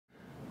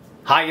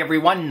Hi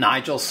everyone,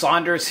 Nigel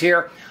Saunders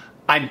here.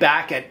 I'm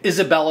back at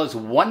Isabella's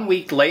 1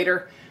 week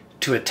later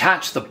to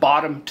attach the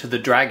bottom to the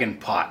dragon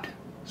pot.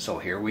 So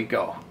here we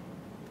go.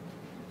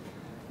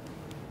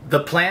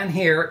 The plan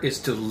here is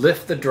to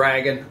lift the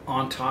dragon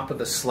on top of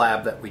the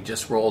slab that we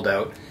just rolled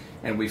out,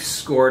 and we've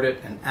scored it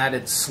and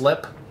added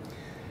slip,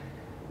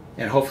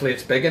 and hopefully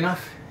it's big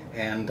enough,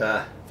 and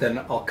then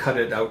I'll cut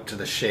it out to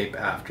the shape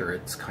after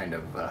it's kind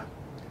of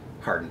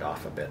hardened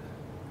off a bit.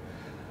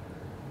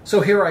 So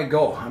here I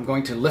go. I'm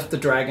going to lift the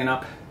dragon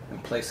up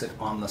and place it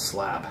on the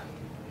slab.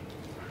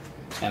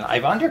 And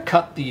I've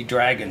undercut the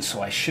dragon,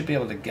 so I should be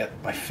able to get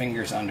my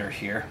fingers under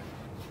here.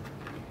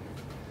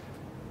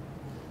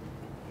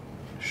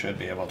 Should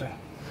be able to.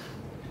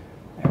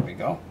 There we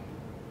go.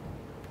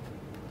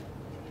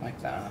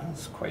 Like that.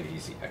 That's quite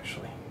easy,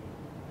 actually.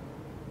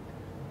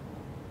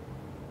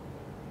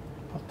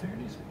 What there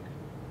do you think?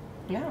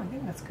 Yeah, I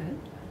think that's good.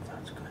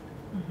 That's good.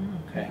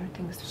 Mm-hmm. Okay.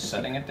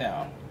 Setting it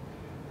down.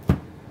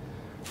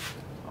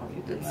 Oh,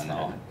 you did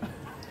set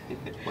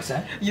it. What's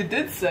that? You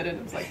did set it.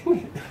 It was like,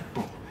 boom.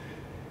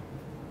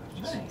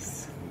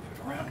 Nice. Move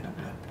it around a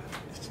bit.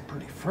 It's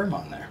pretty firm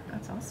on there.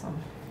 That's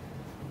awesome.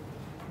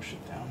 Push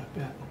it down a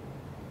bit.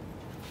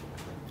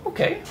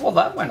 Okay, well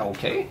that went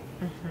okay.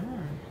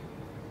 Mm-hmm.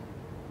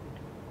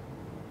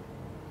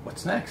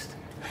 What's next?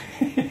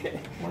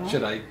 Well,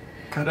 should I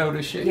cut out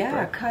a shape?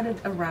 Yeah, or? cut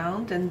it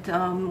around, and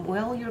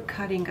while you're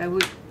cutting, I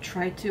would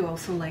try to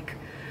also like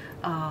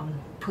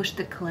push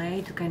the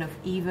clay to kind of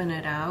even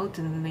it out,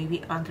 and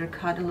maybe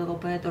undercut a little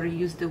bit, or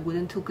use the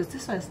wooden tool, because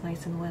this one is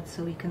nice and wet,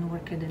 so we can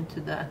work it into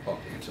the pot.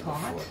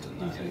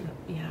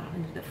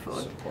 Into the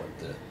foot. Support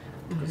the,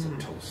 because the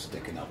toe's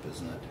sticking up,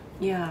 isn't it?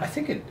 Yeah. I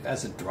think it,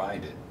 as it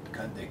dried,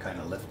 they kind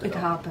of lifted it up. It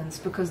happens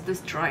because this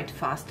dried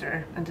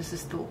faster, and this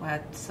is still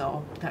wet,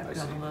 so that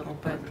got a little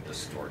bit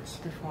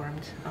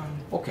deformed.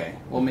 Okay,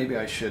 well maybe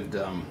I should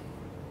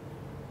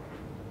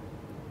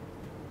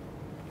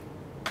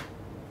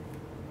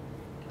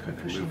kind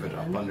of move it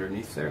up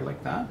underneath there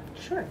like that.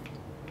 Sure.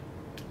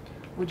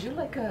 Would you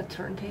like a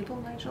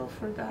turntable, Nigel,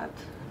 for that?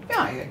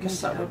 Yeah, I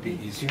guess that would be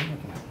easier.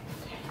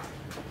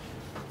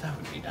 That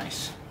would be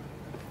nice.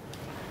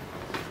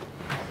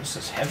 Oh, this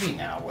is heavy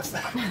now with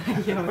that.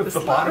 Yeah, with the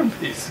bottom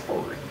piece.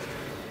 Holy. There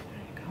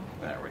you go.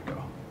 There we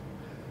go.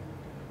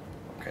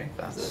 Okay,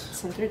 that's is it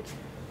centered.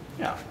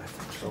 Yeah, I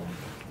think so.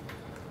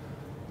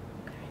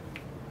 Okay.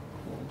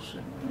 Close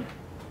it.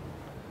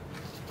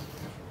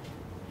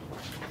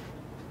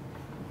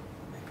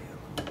 Maybe a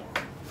little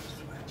more this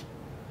way.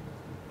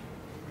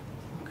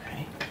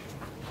 Okay.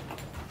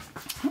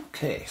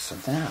 Okay, so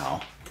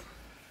now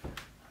I'm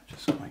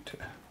just going to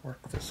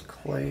work this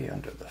clay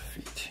under the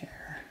feet here.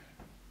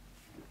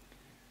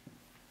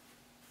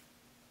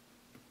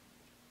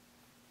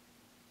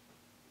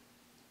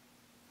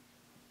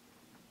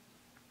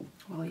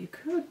 Well, you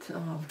could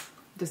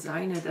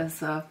design it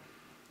as a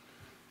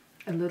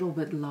little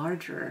bit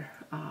larger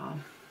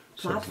platform.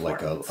 So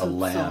like a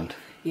land.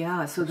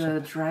 Yeah, so the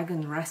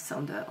dragon rests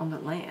on the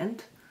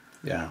land.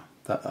 Yeah,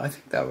 I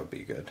think that would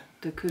be good.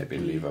 Maybe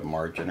leave a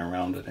margin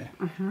around it.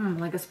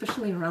 Like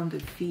especially around the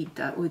feet,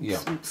 that would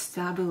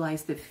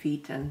stabilize the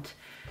feet and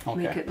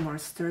make it more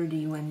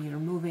sturdy when you're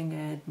moving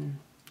it. And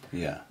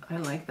yeah, I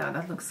like that.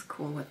 That looks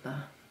cool with the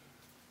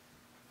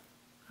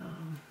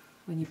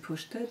when you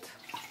pushed it.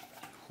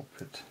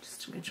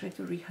 Just gonna try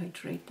to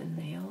rehydrate the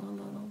nail a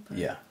little bit.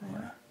 Yeah.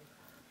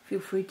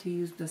 Feel free to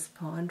use the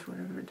sponge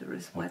wherever there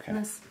is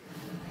wetness.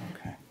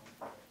 Okay.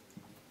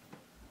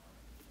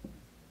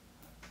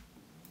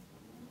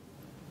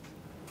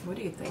 What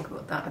do you think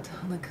about that?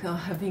 Like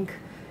having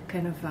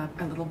kind of a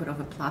little bit of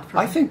a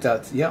platform. I think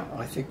that's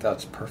I think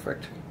that's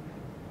perfect.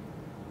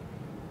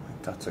 I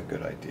think that's a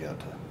good idea.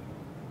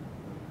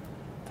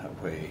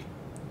 That way,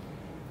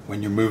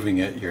 when you're moving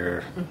it,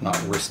 you're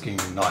not risking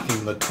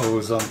knocking the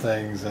toes on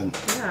things, and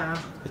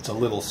it's a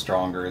little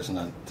stronger, isn't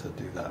it, to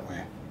do that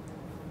way?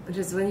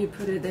 Just when you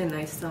put it in,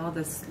 I saw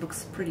this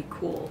looks pretty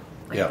cool,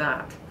 like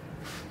that.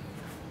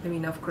 I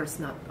mean, of course,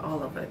 not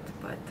all of it,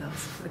 but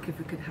like if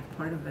we could have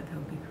part of it, that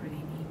would be pretty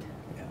neat.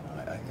 Yeah,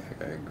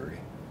 I agree.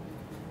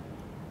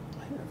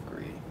 I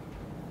agree.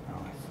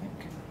 Oh,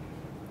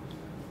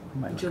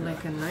 Would you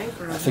like a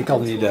knife or a I think I'll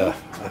need a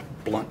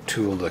blunt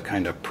tool to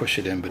kind of push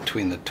it in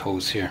between the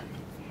toes here.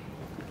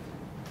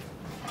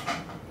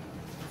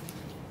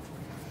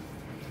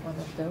 One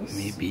of those?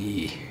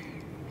 Maybe,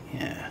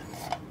 yeah.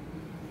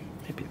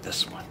 Maybe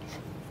this one.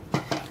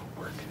 That'll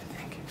work, I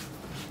think.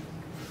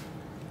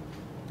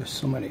 There's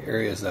so many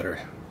areas that are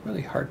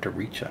really hard to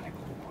reach on.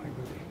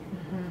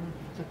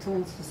 The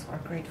tools are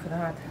great for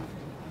that.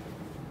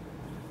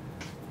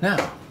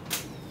 Now,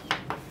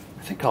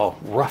 I think I'll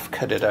rough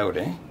cut it out,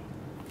 eh?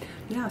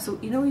 Yeah, so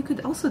you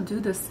could also do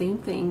the same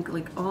thing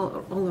like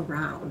all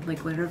around, like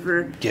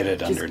wherever. Get it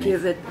just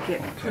underneath.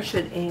 Push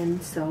it in.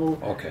 So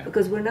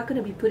because we're not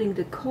going to be putting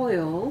the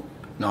coil.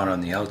 Not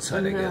on the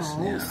outside, I guess.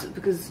 Yeah. So,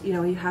 because you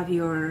have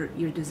your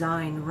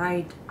design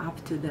right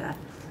up to the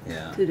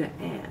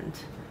end.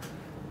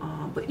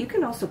 But you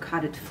can also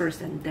cut it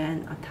first and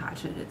then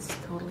attach it. It's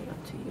totally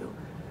up to you.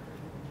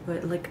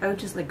 But like I would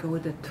just like go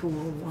with the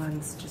tool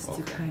once just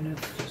to kind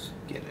of just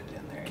get it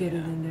in there. Get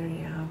it in there,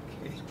 yeah.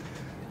 Okay.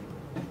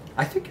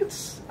 I think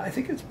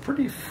it's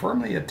pretty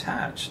firmly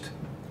attached.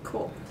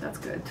 Cool, that's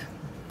good.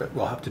 But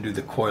we'll have to do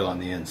the coil on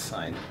the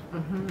inside.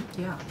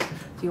 Yeah.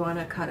 Do you want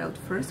to cut out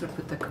first or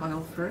put the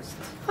coil first?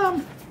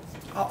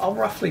 I'll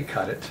roughly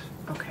cut it.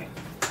 Okay.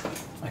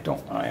 I'm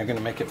going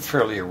to make it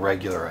fairly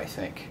irregular, I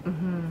think.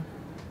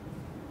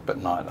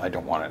 But not, I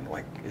don't want it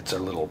like, it's a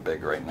little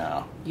big right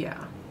now.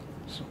 Yeah.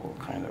 So we'll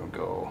kind of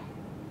go.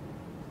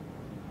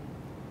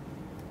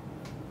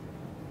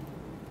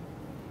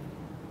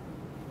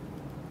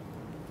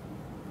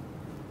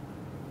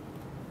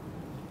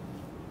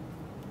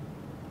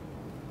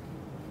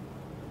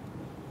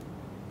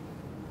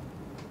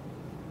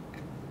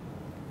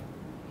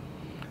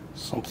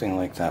 Something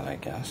like that, I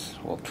guess.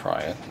 We'll try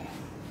it.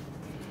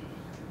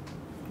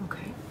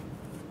 Okay.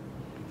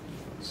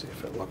 See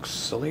if it looks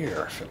silly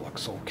or if it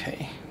looks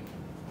okay.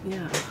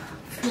 Yeah.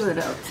 Fill it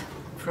out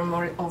from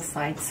all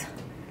sides.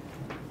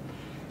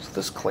 So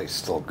this clay's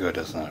still good,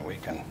 isn't it? We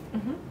can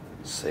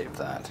save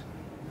that.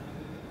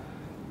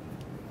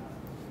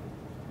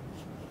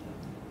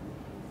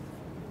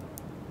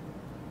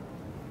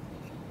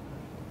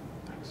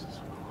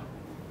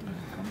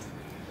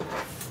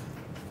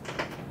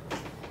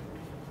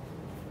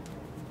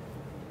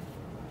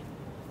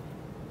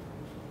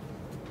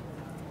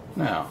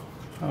 Now,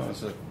 how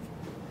is it?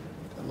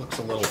 It looks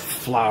a little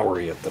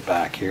flowery at the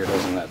back here,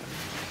 doesn't it?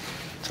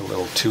 It's a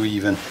little too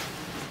even.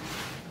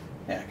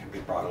 Yeah, it can be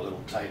brought a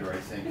little tighter, I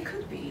think. It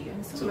could be.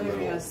 In some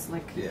areas,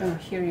 like even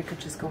here, you could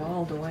just go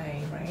all the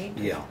way, right?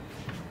 Yeah.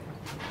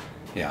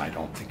 Yeah, I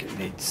don't think it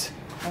needs...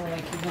 Or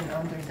like even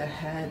under the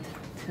head,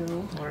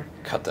 too, or...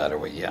 Cut that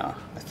away, yeah,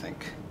 I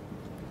think.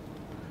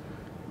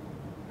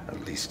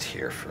 At least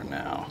here for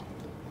now.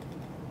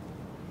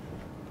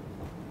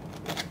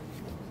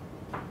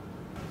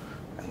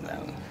 And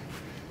then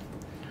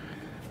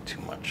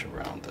too much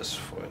around this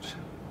foot.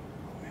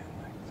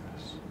 Like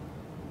this.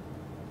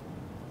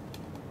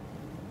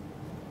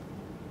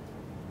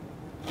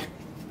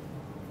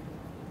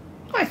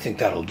 I think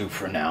that'll do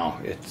for now.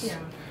 It's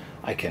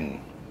I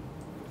can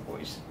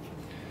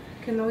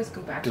always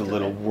go back do a to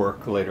little it.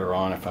 work later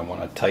on if I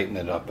want to tighten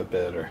it up a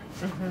bit, or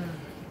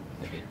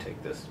maybe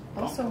take this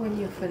bump. Also, when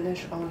you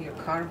finish all your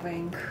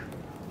carving,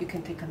 you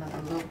can take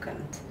another look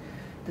and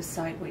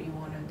decide what you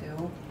want to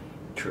do.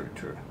 True,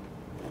 true.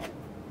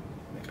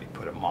 Maybe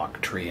put a mock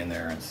tree in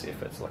there and see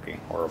if it's looking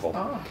horrible.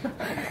 Oh.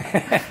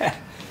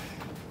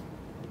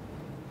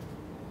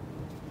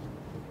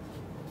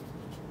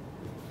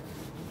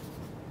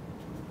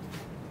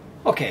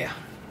 Okay,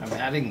 I'm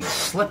adding the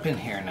slip in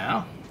here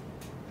now.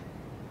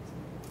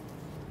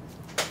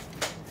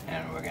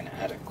 And we're going to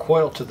add a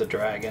coil to the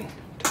dragon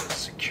to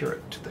secure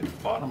it to the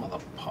bottom of the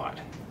pot.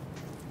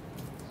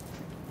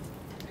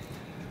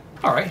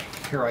 Alright,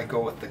 here I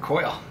go with the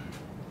coil.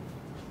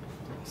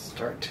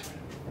 Start.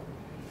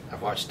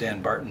 I've watched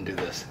Dan Barton do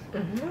this.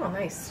 Oh,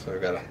 nice. So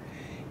I've got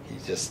he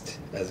just,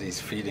 as he's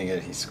feeding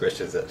it, he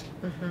squishes it.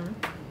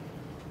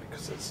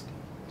 Because it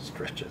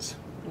stretches.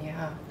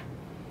 Yeah.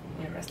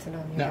 You're resting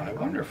on your Now, I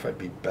wonder if I'd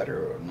be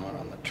better or not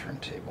on the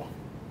turntable.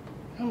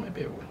 Well,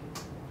 maybe it would.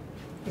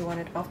 You want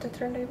it off the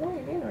turntable,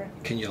 you mean, or?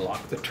 Can you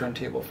lock the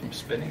turntable from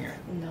spinning, or?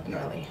 Not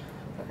really.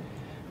 But...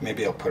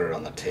 Maybe I'll put it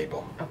on the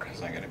table. Okay.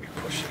 Because I'm going to be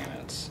pushing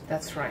it.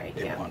 That's right,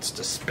 It wants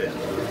to spin.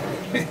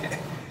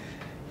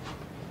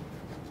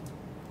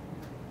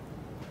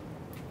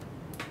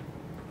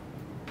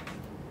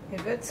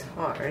 If it's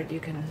hard,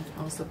 you can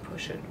also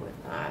push it with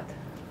that.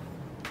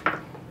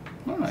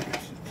 Well, I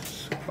guess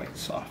it's quite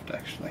soft,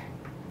 actually.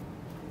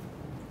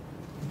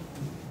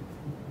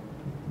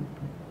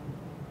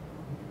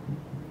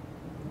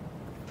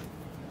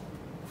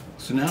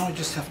 So now I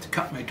just have to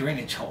cut my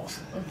drainage holes.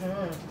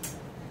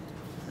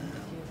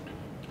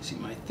 See,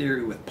 my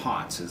theory with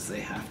pots is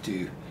they have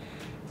to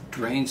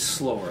drain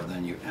slower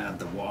than you add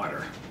the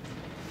water.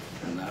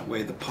 And that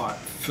way the pot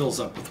fills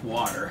up with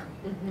water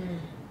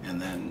and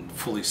then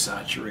fully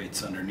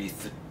saturates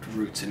underneath the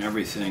roots and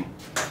everything.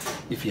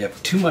 If you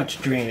have too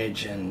much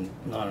drainage and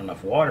not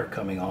enough water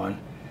coming on,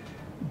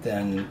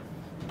 then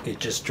it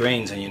just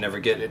drains and you never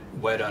get it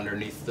wet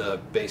underneath the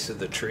base of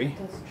the tree.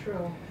 That's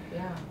true,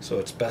 yeah. So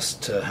it's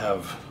best to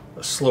have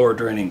a slower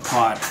draining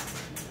pot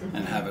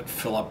and have it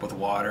fill up with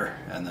water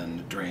and then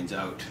it drains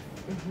out.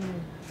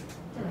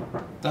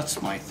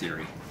 That's my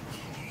theory.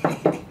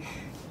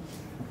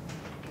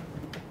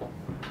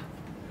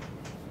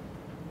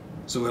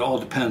 So it all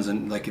depends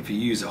on, like, if you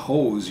use a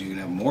hose, you can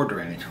have more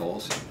drainage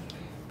holes.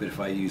 But if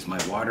I use my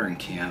watering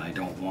can, I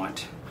don't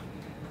want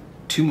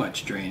too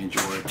much drainage,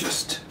 or it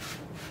just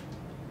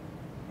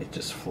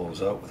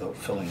flows out without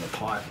filling the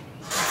pot.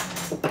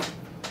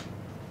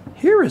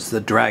 Here is the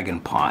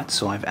dragon pot.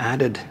 So I've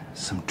added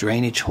some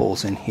drainage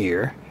holes in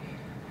here,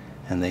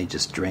 and they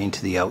just drain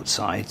to the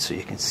outside, so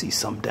you can see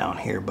some down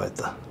here by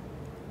the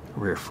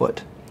rear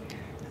foot.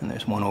 And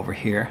there's one over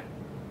here.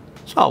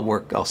 So I'll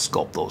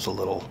sculpt those a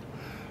little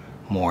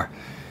more.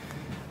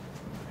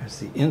 There's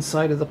the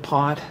inside of the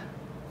pot.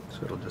 So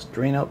So it'll just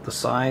drain out the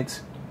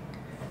sides.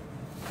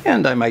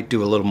 And I might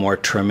do a little more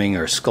trimming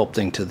or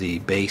sculpting to the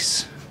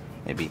base.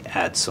 Maybe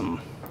add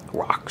some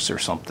rocks or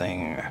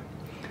something.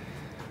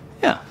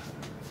 Yeah,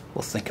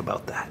 we'll think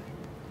about that.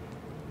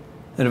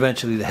 And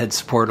eventually the head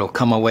support will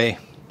come away.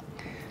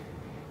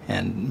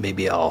 And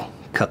maybe I'll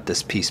cut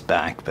this piece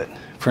back, but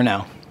for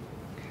now,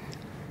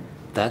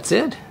 that's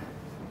it.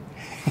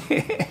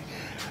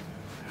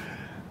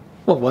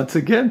 Well, once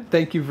again,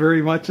 thank you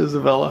very much,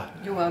 Isabella.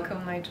 You're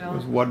welcome, Nigel. It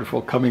was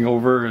wonderful coming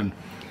over, and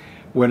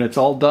when it's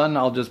all done,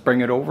 I'll just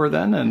bring it over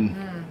then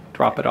and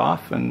drop it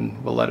off,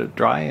 and we'll let it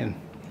dry, and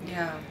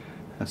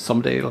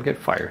someday it'll get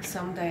fired.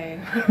 Someday.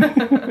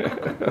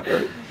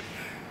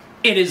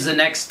 It is the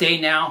next day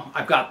now.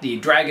 I've got the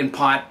dragon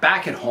pot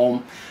back at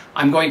home.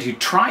 I'm going to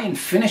try and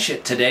finish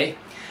it today.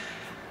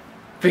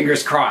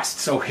 Fingers crossed,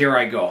 so here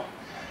I go.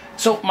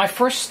 So my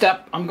first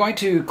step, I'm going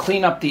to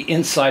clean up the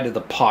inside of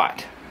the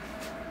pot.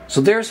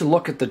 So there's a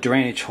look at the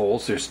drainage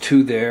holes. There's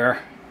 2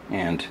 there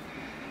and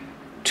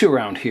 2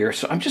 around here.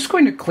 So I'm just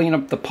going to clean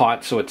up the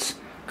pot so it's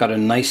got a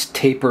nice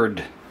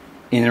tapered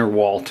inner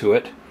wall to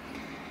it.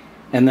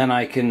 And then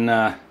I can,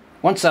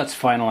 once that's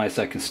finalized,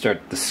 I can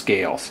start the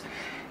scales.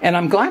 And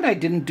I'm glad I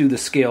didn't do the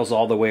scales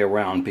all the way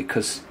around,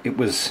 because it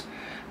was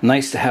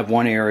nice to have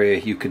one area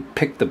you could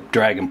pick the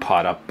dragon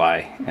pot up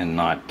by and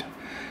not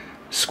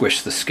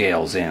squish the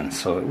scales in.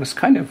 So it was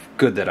kind of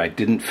good that I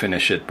didn't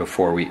finish it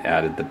before we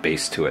added the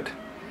base to it.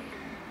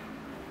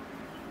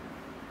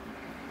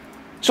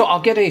 So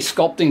I'll get a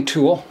sculpting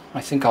tool.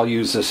 I think I'll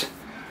use this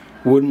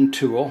wooden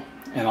tool,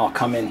 and I'll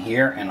come in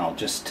here and I'll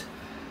just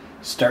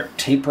start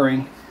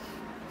tapering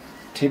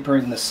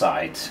the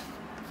sides,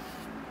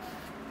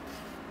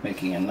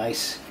 making a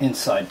nice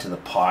inside to the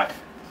pot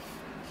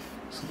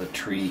so the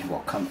tree will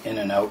come in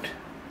and out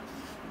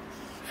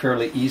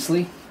fairly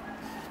easily.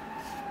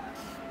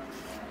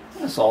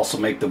 This will also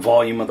make the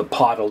volume of the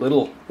pot a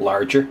little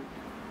larger.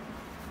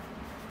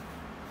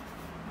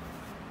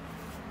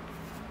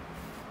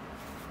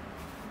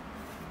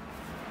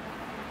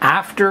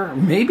 After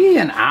maybe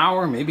an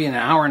hour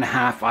and a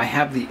half, I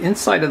have the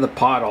inside of the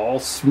pot all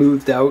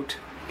smoothed out.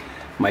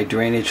 My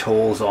drainage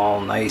holes all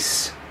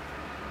nice.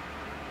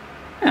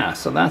 Yeah,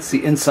 so that's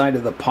the inside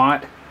of the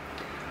pot.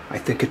 I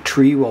think a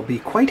tree will be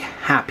quite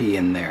happy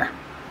in there.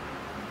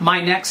 My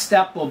next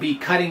step will be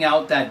cutting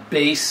out that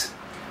base,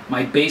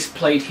 my base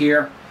plate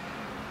here,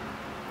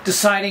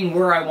 deciding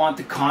where I want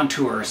the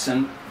contours,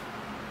 and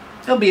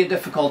it'll be a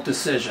difficult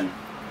decision.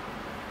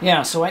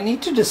 Yeah, so I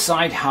need to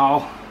decide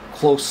how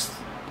close,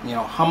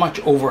 how much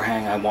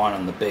overhang I want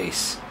on the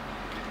base.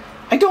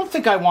 I don't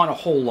think I want a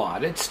whole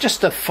lot. It's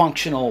just a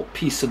functional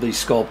piece of the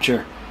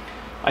sculpture.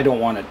 I don't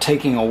want it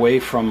taking away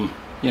from,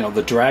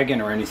 the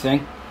dragon or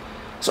anything.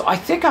 So I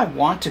think I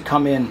want to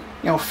come in,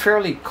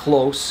 fairly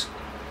close.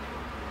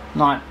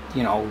 Not,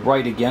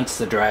 right against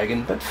the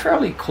dragon, but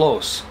fairly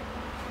close.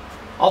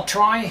 I'll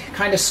try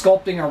kind of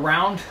sculpting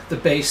around the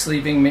base,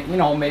 leaving,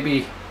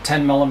 maybe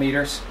 10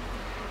 millimeters.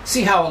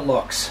 See how it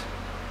looks.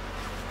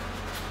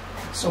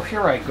 So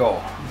here I go.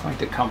 I'm going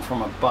to come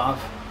from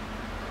above.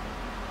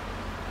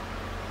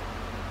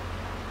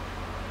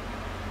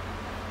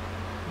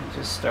 And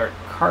just start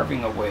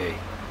carving away.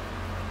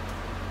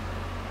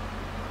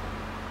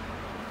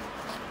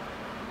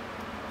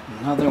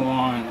 Another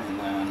one, and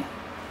then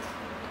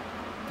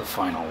the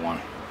final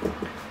one.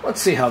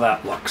 Let's see how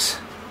that looks.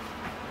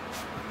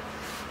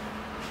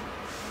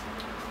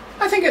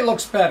 I think it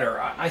looks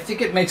better. I think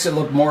it makes it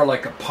look more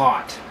like a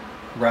pot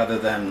rather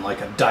than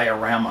like a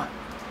diorama.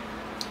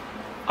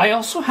 I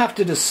also have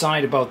to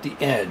decide about the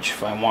edge,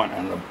 if I want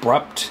an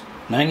abrupt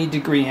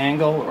 90-degree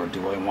angle, or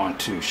do I want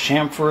to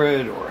chamfer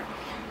it or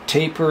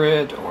taper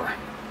it, or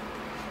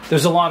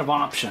there's a lot of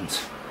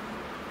options.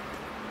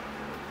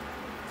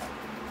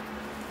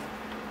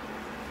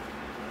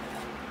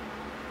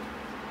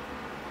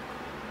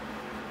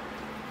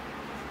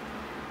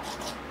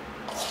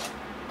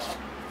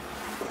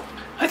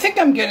 I think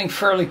I'm getting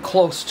fairly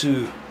close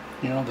to,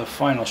 the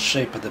final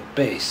shape of the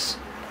base.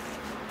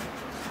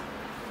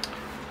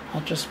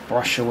 I'll just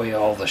brush away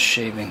all the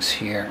shavings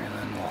here, and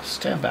then we'll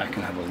stand back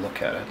and have a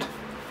look at it.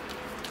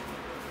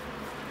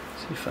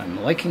 See if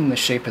I'm liking the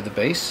shape of the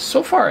base.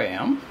 So far I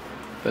am,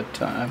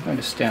 but I'm going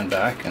to stand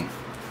back, and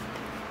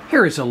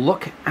here is a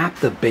look at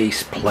the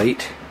base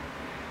plate.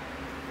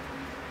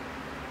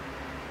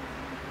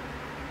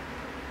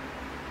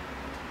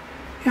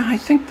 Yeah, I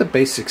think the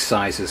basic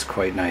size is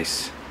quite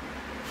nice.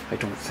 I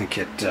don't think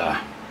it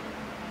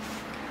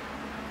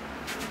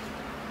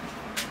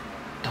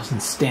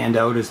doesn't stand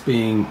out as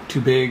being too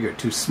big or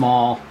too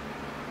small.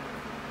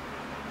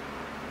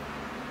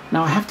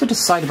 Now I have to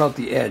decide about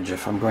the edge,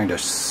 if I'm going to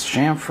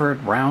chamfer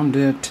it, round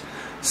it,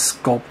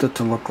 sculpt it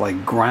to look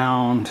like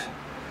ground.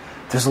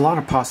 There's a lot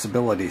of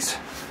possibilities.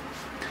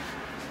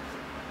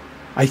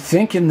 I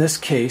think in this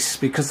case,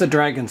 because the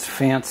dragon's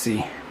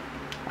fancy,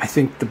 I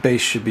think the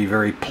base should be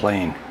very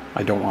plain.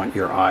 I don't want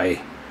your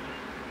eye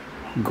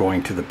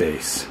going to the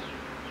base.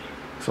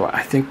 So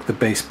I think the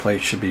base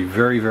plate should be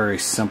very, very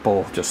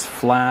simple, just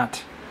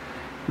flat,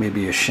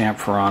 maybe a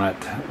chamfer on it,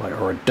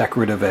 or a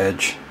decorative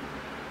edge.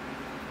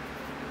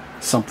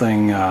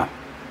 Something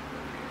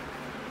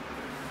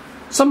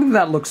something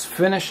that looks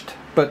finished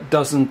but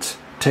doesn't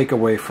take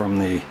away from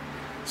the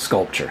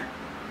sculpture.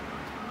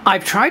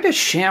 I've tried a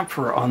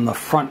chamfer on the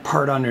front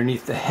part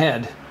underneath the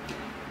head,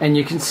 and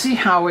you can see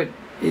how it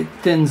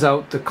thins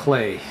out the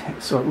clay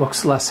so it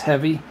looks less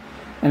heavy,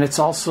 and it's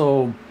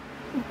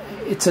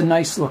a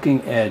nice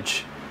looking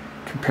edge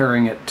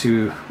comparing it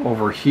to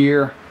over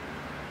here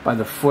by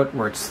the foot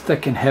where it's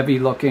thick and heavy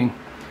looking.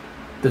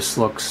 This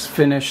looks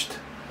finished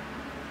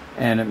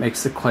and it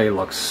makes the clay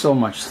look so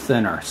much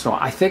thinner. So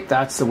I think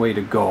that's the way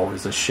to go,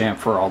 is a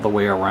chamfer all the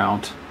way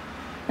around.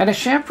 And a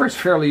chamfer is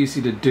fairly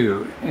easy to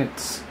do.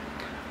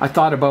 I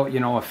thought about,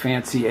 a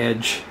fancy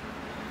edge,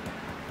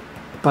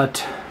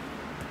 but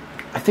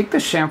I think the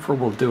chamfer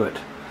will do it.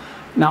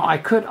 Now I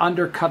could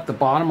undercut the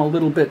bottom a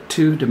little bit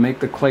too to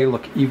make the clay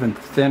look even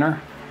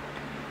thinner.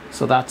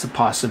 So that's a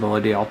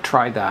possibility. I'll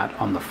try that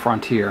on the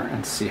front here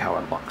and see how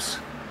it looks.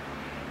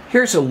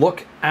 Here's a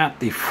look at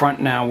the front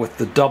now with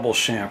the double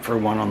chamfer,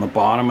 one on the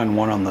bottom and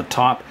one on the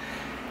top.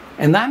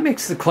 And that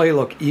makes the clay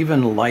look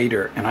even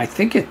lighter, and I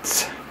think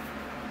it's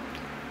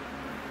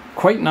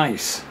quite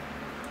nice.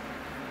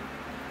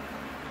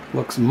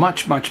 Looks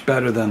much, much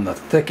better than the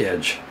thick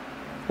edge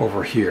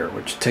over here,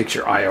 which takes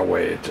your eye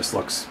away. It just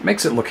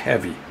makes it look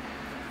heavy.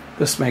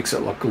 This makes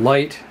it look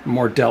light,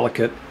 more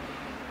delicate,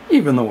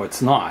 even though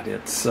it's not.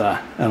 It's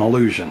an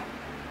illusion.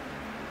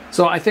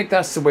 So I think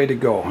that's the way to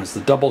go, is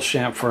the double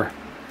chamfer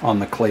on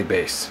the clay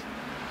base.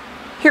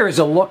 Here is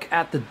a look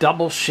at the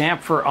double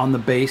chamfer on the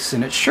base,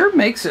 and it sure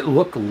makes it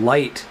look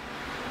light,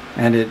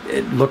 and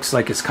it looks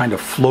like it's kind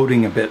of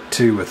floating a bit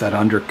too with that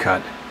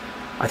undercut.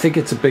 I think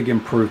it's a big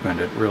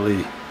improvement. It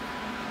really,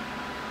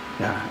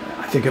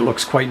 I think it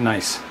looks quite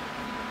nice.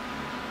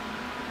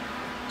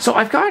 So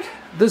I've got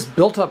this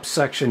built-up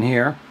section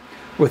here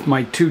with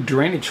my 2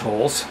 drainage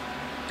holes,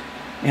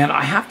 and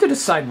I have to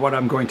decide what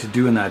I'm going to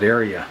do in that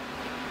area.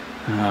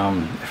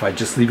 If I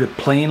just leave it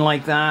plain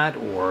like that,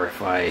 or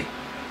if I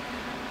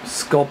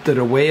sculpt it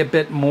away a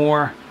bit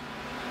more.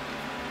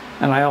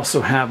 And I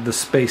also have the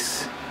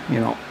space,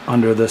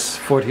 under this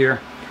foot here,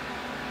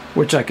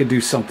 which I could do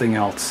something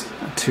else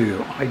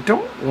too. I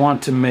don't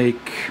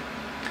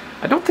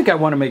think I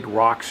want to make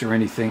rocks or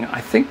anything. I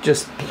think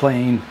just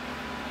plain,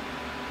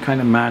 kind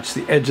of match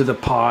the edge of the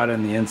pot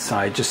and the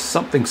inside, just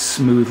something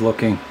smooth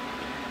looking.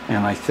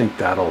 And I think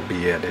that'll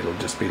be it. It'll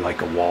just be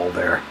like a wall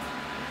there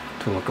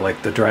to look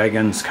like the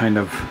dragons kind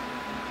of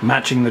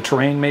matching the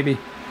terrain maybe.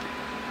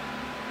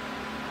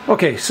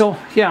 Okay, so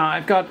yeah,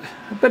 I've got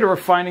a bit of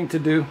refining to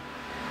do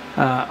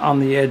on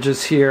the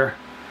edges here,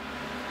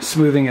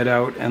 smoothing it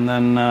out, and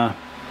then I'll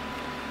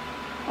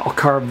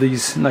carve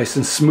these nice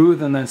and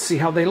smooth and then see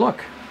how they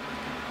look.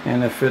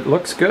 And if it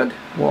looks good,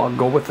 well, I'll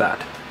go with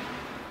that.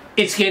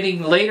 It's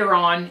getting later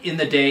on in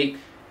the day,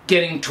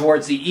 getting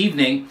towards the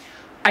evening.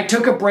 I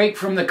took a break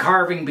from the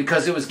carving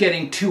because it was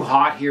getting too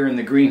hot here in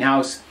the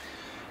greenhouse.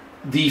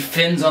 The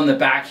fins on the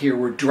back here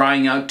were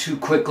drying out too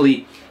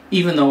quickly,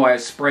 even though I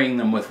was spraying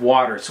them with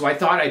water. So I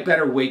thought I'd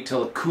better wait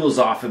till it cools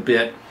off a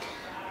bit.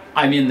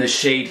 I'm in the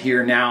shade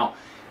here now,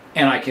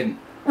 and I can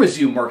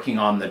resume working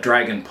on the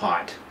dragon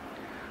pot.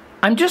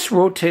 I'm just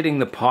rotating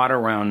the pot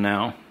around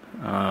now.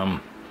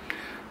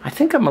 I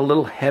think I'm a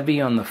little heavy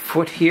on the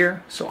foot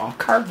here, so I'll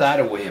carve that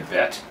away a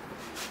bit.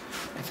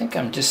 I think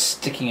I'm just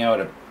sticking out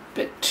a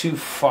bit too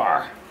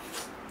far.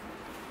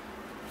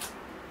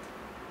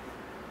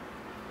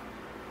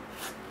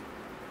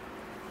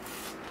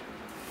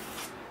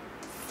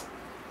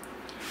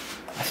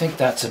 I think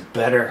that's a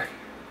better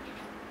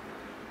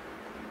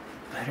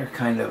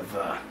kind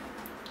of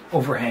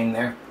overhang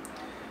there.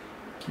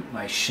 Keep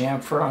my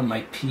chamfer on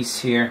my piece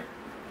here.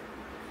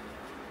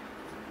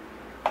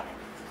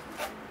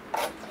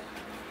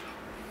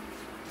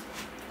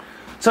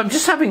 So I'm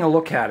just having a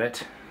look at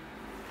it,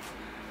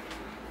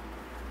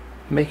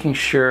 making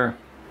sure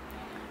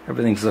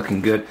everything's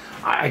looking good.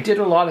 I did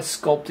a lot of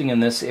sculpting in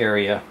this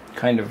area,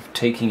 kind of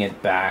taking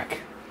it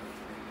back.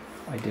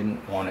 I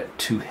didn't want it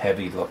too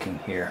heavy looking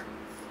here.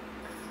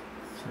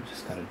 So I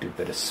just got to do a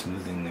bit of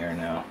smoothing there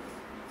now.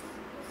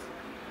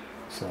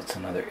 So that's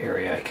another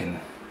area I can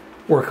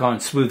work on,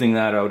 smoothing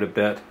that out a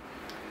bit.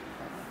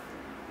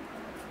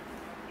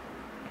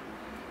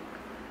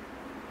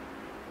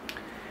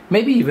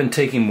 Maybe even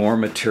taking more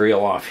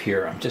material off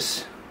here.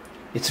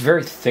 It's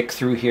very thick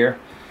through here,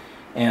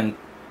 and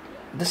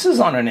this is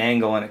on an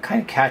angle and it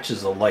kind of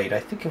catches the light. I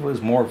think if it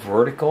was more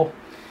vertical,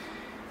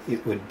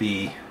 it would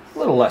be a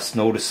little less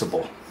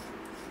noticeable.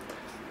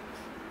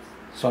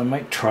 So I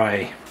might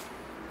try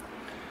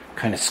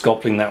kind of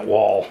sculpting that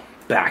wall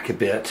back a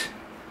bit.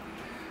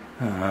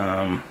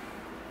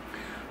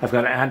 I've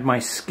got to add my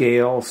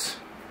scales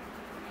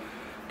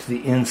to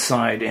the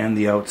inside and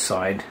the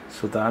outside,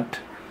 so that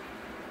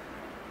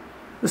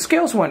the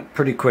scales went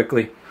pretty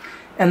quickly.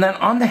 And then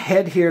on the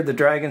head here, the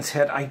dragon's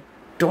head, I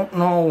don't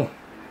know,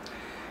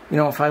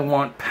 if I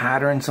want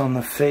patterns on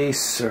the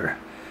face or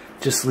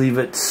just leave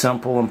it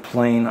simple and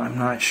plain. I'm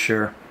not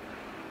sure.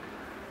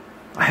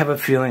 I have a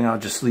feeling I'll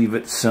just leave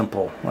it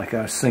simple. Like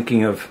I was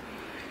thinking of,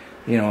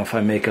 you know, if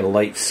I make a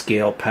light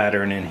scale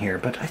pattern in here,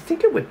 but I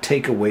think it would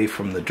take away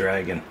from the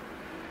dragon.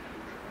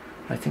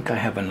 I think I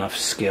have enough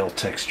scale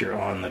texture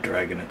on the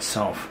dragon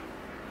itself.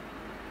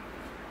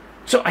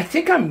 So I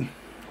think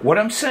what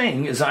I'm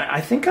saying is I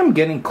think I'm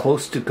getting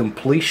close to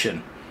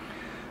completion.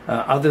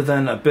 Other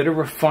than a bit of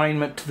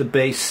refinement to the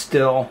base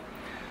still,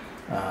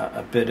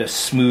 a bit of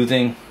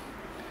smoothing,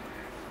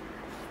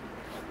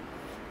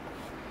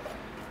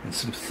 and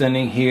some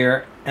thinning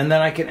here, and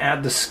then I can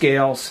add the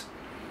scales,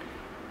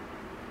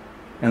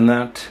 and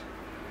that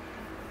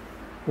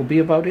will be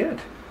about it.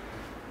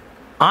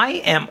 I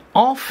am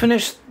all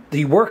finished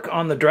the work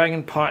on the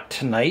dragon pot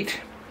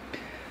tonight,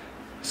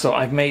 so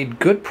I've made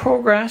good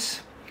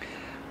progress.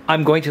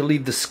 I'm going to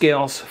leave the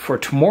scales for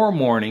tomorrow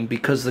morning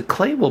because the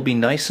clay will be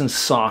nice and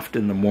soft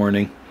in the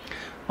morning.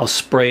 I'll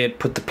spray it,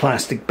 put the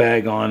plastic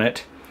bag on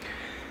it,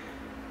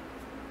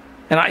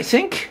 and I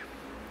think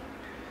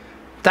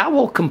that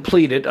will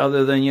complete it,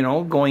 other than, you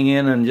know, going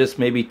in and just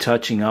maybe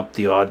touching up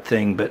the odd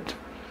thing, but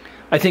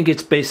I think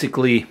it's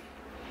basically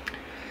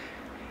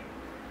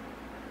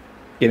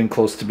getting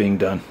close to being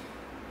done.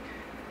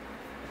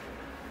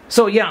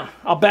 So yeah,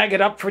 I'll bag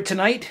it up for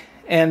tonight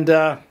and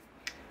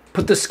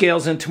put the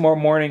scales in tomorrow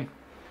morning,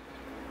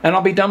 and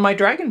I'll be done my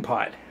dragon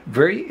pot.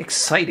 Very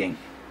exciting.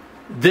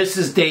 This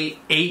is day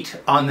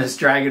 8 on this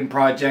dragon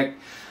project,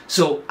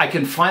 so I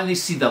can finally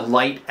see the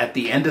light at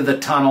the end of the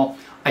tunnel.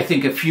 I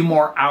think a few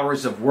more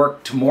hours of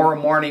work tomorrow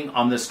morning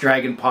on this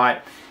dragon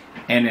pot,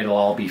 and it'll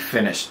all be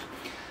finished.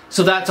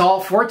 So that's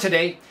all for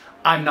today.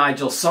 I'm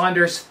Nigel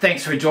Saunders.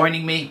 Thanks for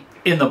joining me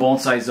in the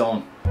Bonsai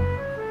Zone.